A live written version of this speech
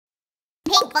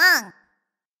Pinkfong.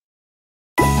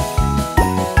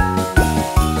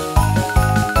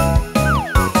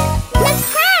 Let's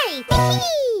play!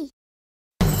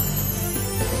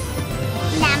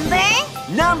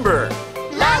 Number.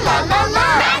 La la la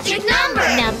la. Magic number.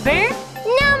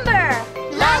 Number.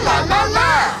 La la la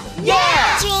la.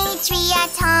 Yeah! Tree, a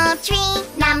tall tree.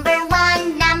 Number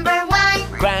one.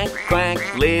 Quack,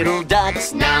 quack, little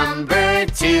ducks. Number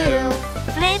two.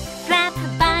 Flip, flap,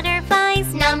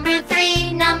 butterflies. Number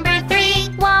three.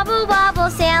 Wobble, wobble,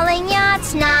 sailing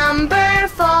yachts. Number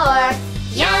four.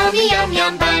 Yummy, yum,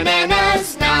 yum,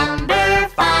 bananas. Number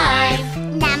five.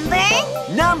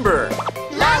 Number.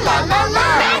 La la la la.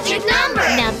 Magic number.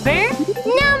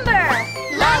 Number.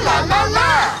 La la la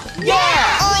la.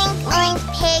 Yeah! Oink, oink,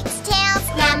 pig's tails.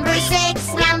 Number six.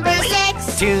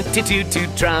 Toot, toot, toot,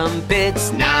 toot,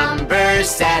 trumpets. Number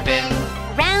seven.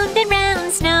 Round and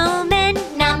round snowmen.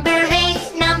 Number eight.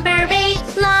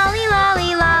 Lolly,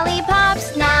 lolly,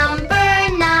 lollipops. Number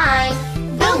nine.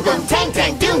 Boom, boom, tang,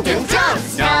 tang, doom, doom,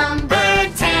 drums. Number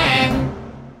 10.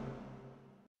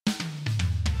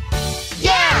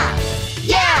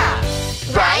 Yeah!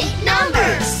 Right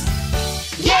numbers.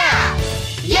 Yeah!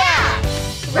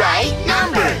 Right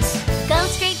numbers. Go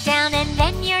straight down and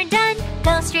then you're done.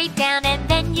 Go straight down and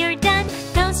then you're done.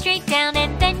 Go straight down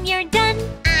and then you're done.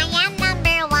 I am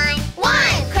number one.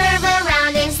 Curve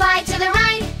around and slide to the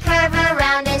right. Curve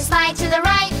around and slide to the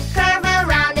right. Curve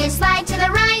around and slide to the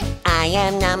right. I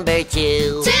am number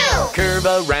 2. 2. Curve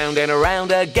around and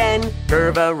around again.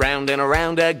 Curve around and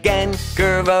around again.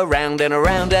 Curve around and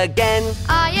around again.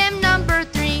 I am number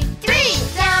 3. 3.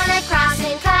 Down across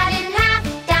and cut in half.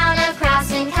 Down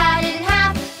across and cut in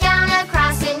half. Down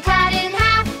across and cut in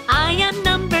half. I am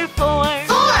number 4. 4.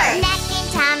 Neck and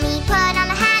tummy, put on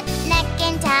a hat. Neck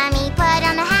and tummy, put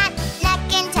on a hat.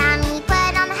 Neck and tummy,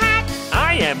 put on a hat.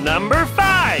 I am number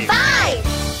 5. 5.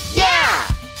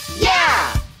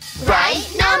 Yeah! Right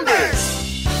numbers.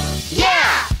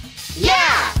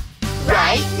 Yeah!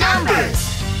 Right numbers.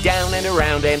 Down and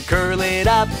around and curl it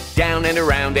up. Down and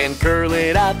around and curl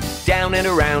it up. Down and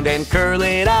around and curl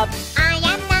it up. I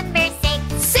am number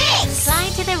 6. 6.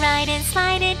 Slide to the right and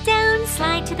slide it down.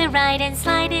 Slide to the right and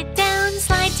slide it down.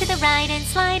 Slide to the right and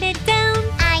slide it down.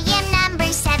 I am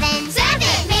number 7. 7.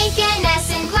 Make an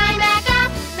S and climb back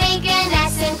up. Make an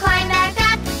S and climb back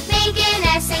up. Make an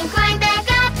S and climb back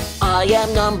up. I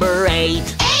am number 8. 8.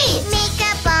 Make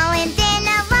a ball and then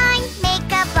a line.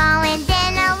 Make a ball and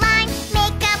then a line.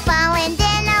 Make a ball and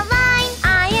then a line.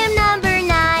 I am number 9.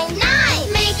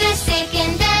 9. Make a stick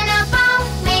and then a ball.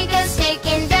 Make a stick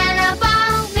and then a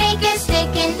ball. Make a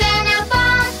stick and then a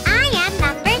ball. I am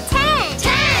number 10.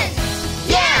 10.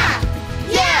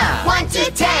 Yeah. 1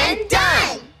 to 10.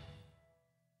 Done.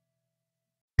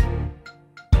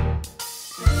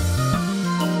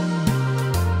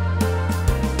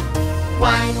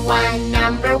 One,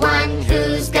 number 1.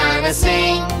 Who's gonna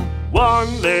sing?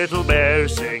 One little bear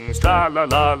sings tra la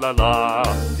la la la.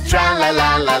 Tra la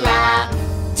la la la.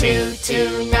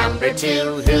 2, number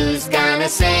 2. Who's gonna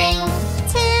sing?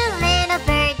 2 little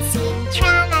birds sing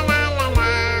tra la la la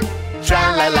la.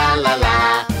 Tra la la la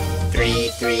la.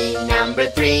 3, number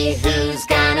 3. Who's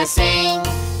gonna sing?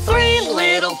 3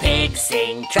 little pigs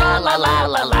sing tra la la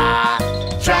la la.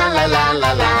 Tra la la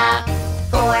la la.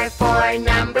 4,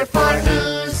 number 4.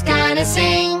 Who's gonna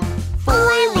sing?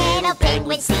 4 little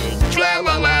penguins sing tra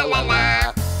la la la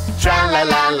la. Tra la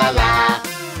la la la.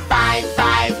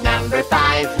 5, number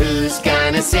 5. Who's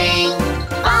gonna sing?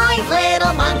 5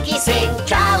 little monkeys sing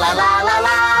tra la la la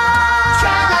la.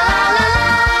 Tra la la la la.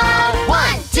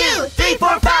 1, 2, 3,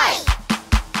 4, 5.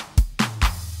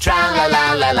 Tra la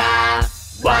la la la.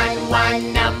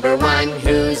 1, number 1.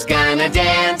 Who's gonna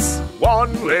dance?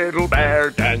 One little bear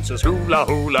dances hula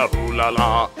hula hula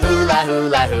la. Hula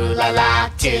hula hula la.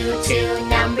 2,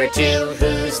 number 2.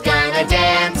 Who's gonna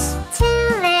dance? 2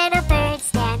 little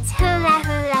birds dance hula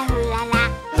hula hula la.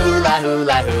 Hula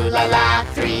hula hula la.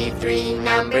 3,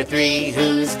 number 3.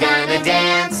 Who's gonna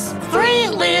dance? 3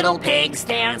 little pigs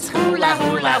dance hula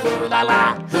hula hula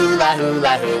la. Hula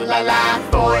hula hula la.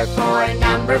 4,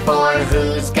 number 4.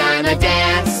 Who's gonna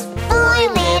dance? 4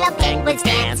 little penguins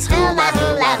dance hula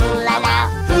hula hula la.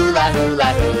 Hula hula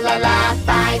hula la.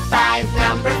 5,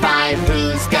 number 5.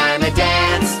 Who's gonna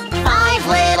dance? 5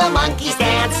 little monkeys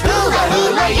dance Hula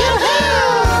hula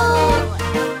yoo-hoo!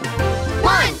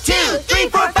 1, 2, 3,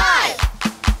 4, 5.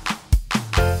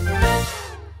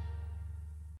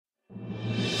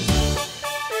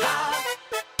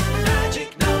 Magic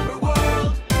number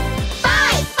world.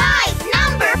 5,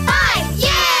 number 5.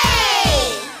 Yay!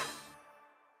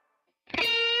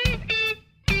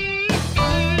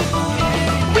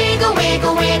 Wiggle,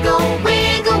 wiggle, wiggle,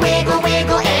 wiggle.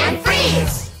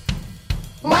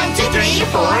 1, 2, 3,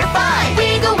 4, 5.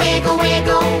 Wiggle, wiggle,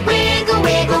 wiggle, wiggle,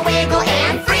 wiggle, wiggle,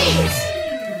 and freeze.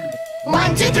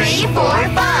 1, 2, 3, 4,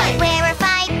 5. Where are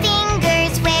 5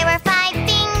 fingers? Where are 5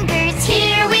 fingers?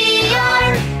 Here we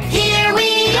are, here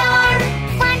we are.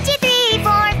 1, 2, 3,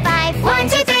 4, 5. 1,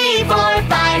 2, 3, 4,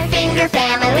 5. Finger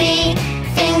family,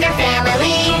 finger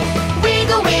family.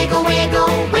 Wiggle, wiggle, wiggle,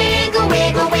 wiggle,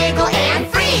 wiggle, wiggle, and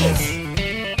freeze.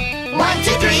 1,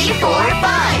 2, 3, 4,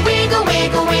 5. Wiggle,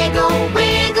 wiggle, wiggle,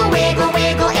 wiggle, wiggle,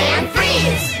 wiggle, and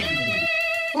freeze.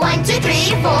 1, 2,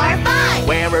 3, 4, 5.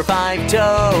 Where are 5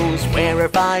 toes? Where are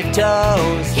 5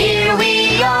 toes? Here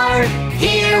we are,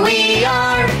 here we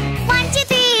are. 1, 2,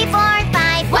 3, 4,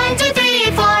 5. 1, 2, 3,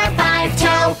 4, 5.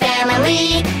 Toe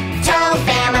family, toe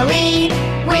family.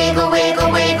 Wiggle,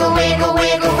 wiggle, wiggle, wiggle,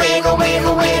 wiggle, wiggle,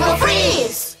 wiggle, wiggle,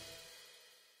 freeze.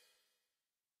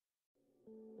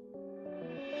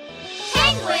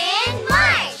 Penguin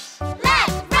march!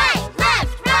 Left,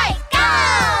 right, go!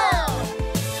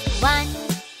 1,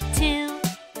 2,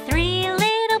 3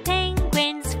 little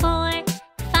penguins. 4,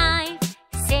 5,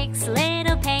 6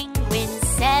 little penguins.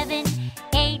 7,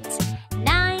 8,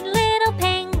 9 little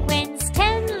penguins.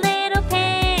 10 little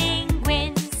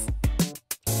penguins.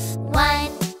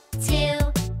 1, 2,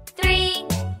 3,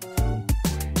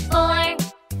 4,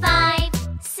 5,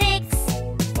 6,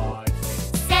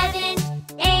 7,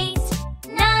 8,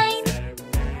 9,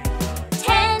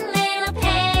 10 little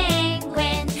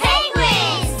penguins.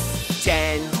 Penguins!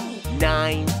 10,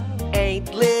 9,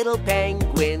 8 little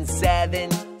penguins. 7,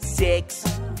 6,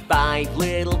 5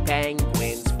 little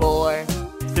penguins. 4,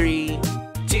 3,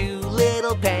 2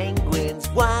 little penguins.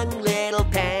 1 little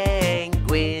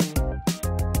penguin.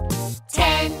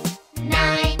 10,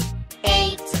 9,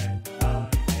 8,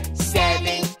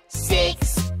 7,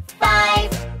 6,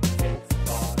 5,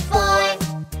 4,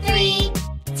 3,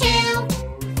 2,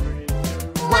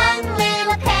 1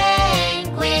 little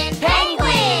penguin.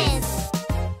 Penguins!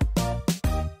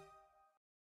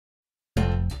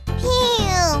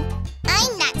 Phew!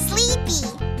 I'm not sleepy.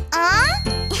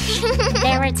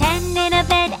 There were 10 in a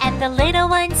bed, and the little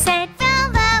one said, Roll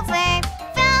over,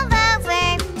 roll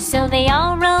over. so they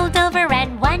all rolled over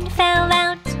and one fell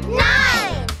out.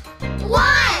 9,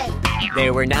 1.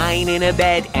 There were 9 in a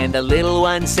bed, and the little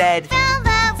one said, Roll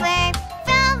over,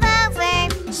 roll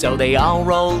over. so they all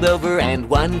rolled over and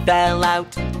one fell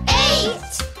out. 8,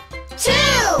 2.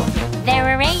 There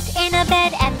were 8 in a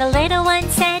bed, and the little one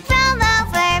said, Roll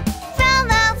over,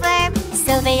 roll over.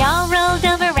 so they all rolled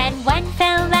over and one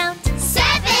fell out.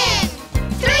 7,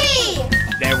 3.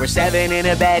 There were 7 in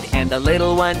a bed, and the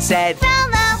little one said,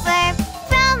 Roll over,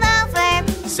 roll over.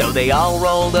 so they all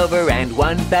rolled over and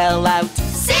one fell out.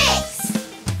 6,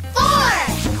 4.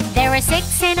 There were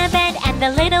 6 in a bed, and the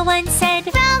little one said,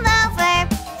 Roll over,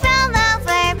 roll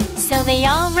over. so they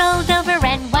all rolled over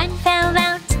and one fell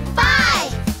out.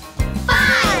 5,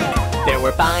 5. There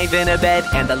were 5 in a bed,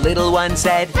 and the little one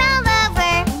said, Roll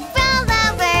over, roll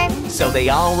over. so they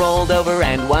all rolled over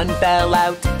and one fell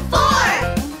out. 4,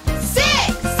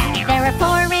 6. There were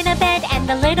 4 in a bed, and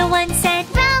the little one said,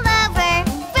 Roll over,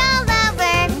 roll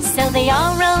over. so they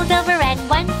all rolled over and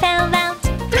one fell out.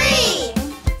 3,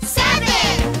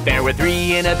 7. There were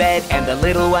 3 in a bed, and the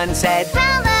little one said,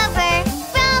 Roll over,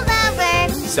 roll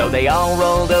over. so they all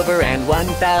rolled over and one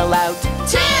fell out.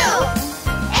 2, 8.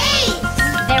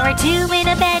 There were 2 in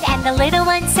a bed, and the little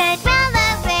one said, Roll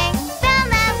over,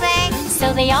 roll over.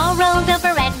 so they all rolled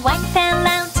over and one fell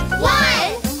out. 1,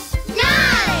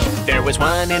 9. There was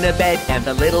 1 in a bed, and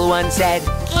the little one said,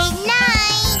 Good night.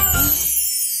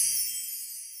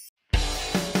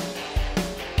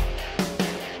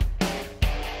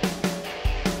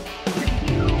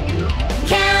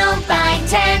 Count by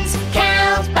tens,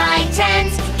 count by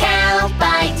tens, count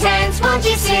by tens. Won't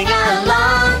you sing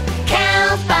along?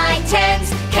 Count by tens,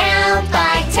 count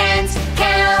by tens,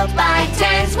 count by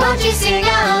tens. Won't you sing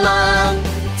along?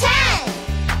 10,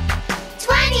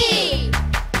 20,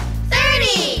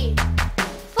 30,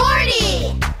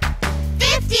 40,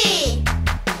 50,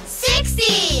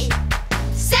 60,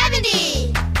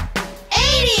 70,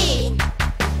 80,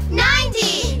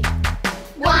 90,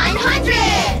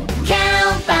 100.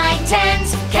 Count by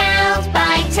tens, count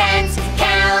by tens,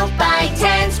 count by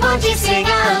tens. Won't you sing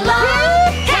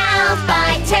along? Count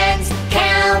by tens,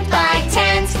 count by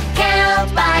tens,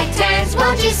 count by tens.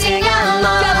 Won't you sing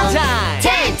along? Double time!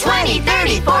 10, 20,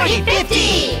 30, 40,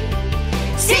 50,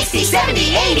 60,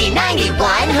 70, 80, 90,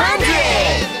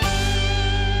 100.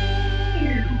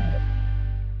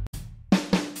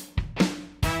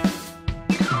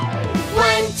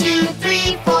 One, two,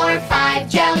 three, four, 5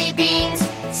 jelly beans.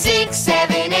 6,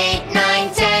 7, 8,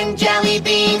 9, 10 jelly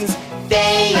beans.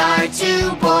 They are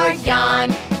too bored,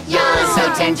 yawn.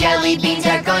 jelly beans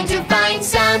are going to find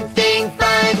something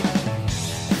fun.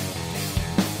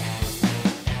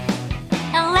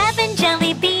 11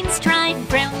 jelly beans tried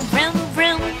vroom, vroom,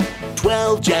 vroom.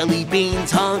 12 jelly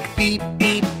beans honk, beep,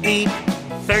 beep, beep.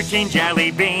 13 jelly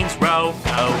beans row,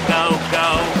 go, go,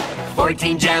 go.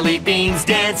 14 jelly beans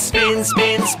dance, spin,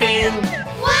 spin, spin.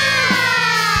 Wow!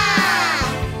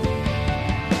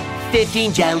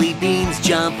 15 jelly beans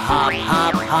jump, hop,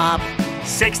 hop, hop.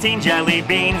 16 jelly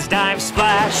beans dive,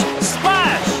 splash,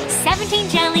 splash. 17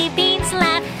 jelly beans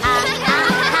laugh, ah,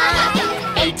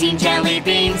 ah, ah. 18 jelly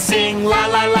beans sing, la,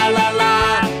 la, la, la,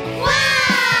 la. Wow!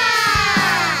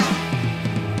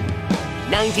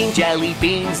 19 jelly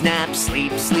beans nap,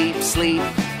 sleep, sleep, sleep.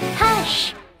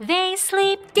 Hush, they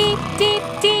sleep deep, deep,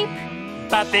 deep.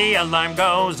 But the alarm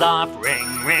goes off,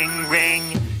 ring, ring, ring.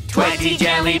 20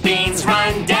 jelly beans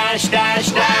run, dash,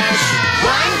 dash, dash.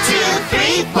 1,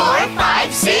 2, 3, 4,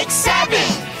 5, 6, 7,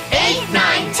 8,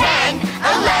 9, 10,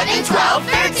 11, 12,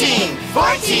 13,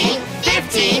 14,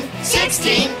 15,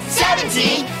 16,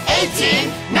 17, 18,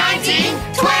 19,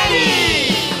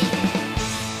 20.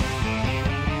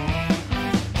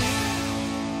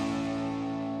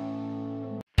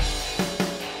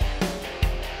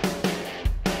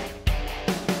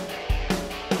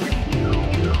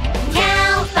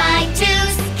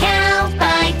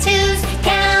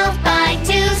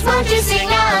 Won't you sing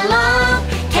along?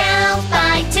 Count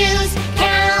by twos,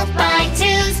 count by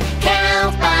twos,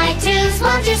 count by twos.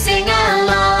 Won't you sing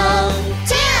along?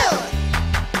 2,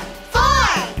 4,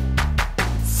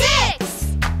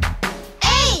 6,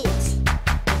 8,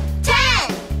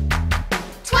 10,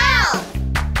 12,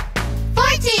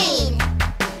 14,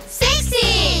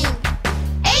 16,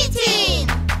 18,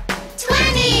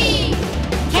 20.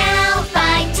 Count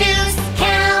by twos,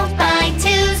 count by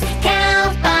twos,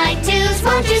 count by twos.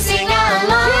 Won't you sing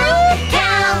along?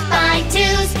 Count by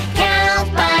twos,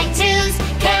 count by twos,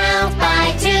 count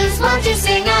by twos. Won't you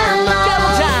sing along?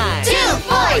 Double time. 2,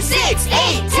 4, 6,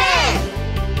 8, 10,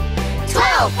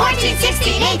 12, 14,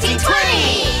 16, 18,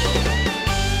 20.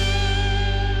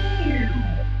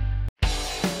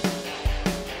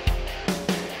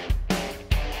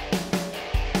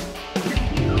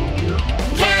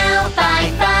 Count by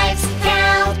fives,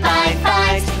 count by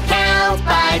fives, count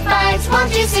by fives.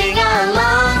 Won't you sing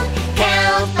along?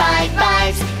 Count by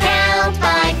fives, count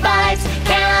by fives,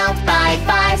 count by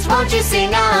fives. Won't you sing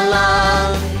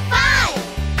along? 5,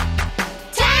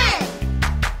 10,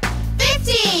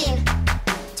 15,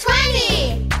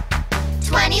 20,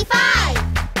 25,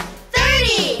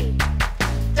 30,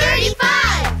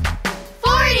 35,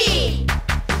 40,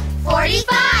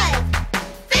 45,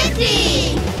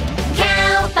 50.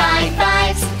 Count by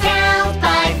fives, count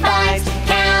by fives,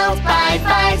 count by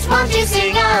fives. Won't you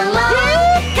sing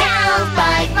along? Count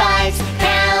by fives,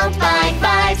 count by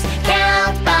fives,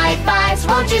 count by fives.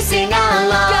 Won't you sing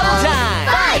along? Double time.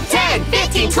 5, 10,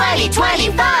 15, 20,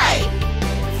 25,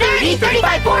 30,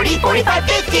 35, 40, 45,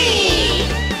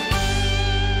 50.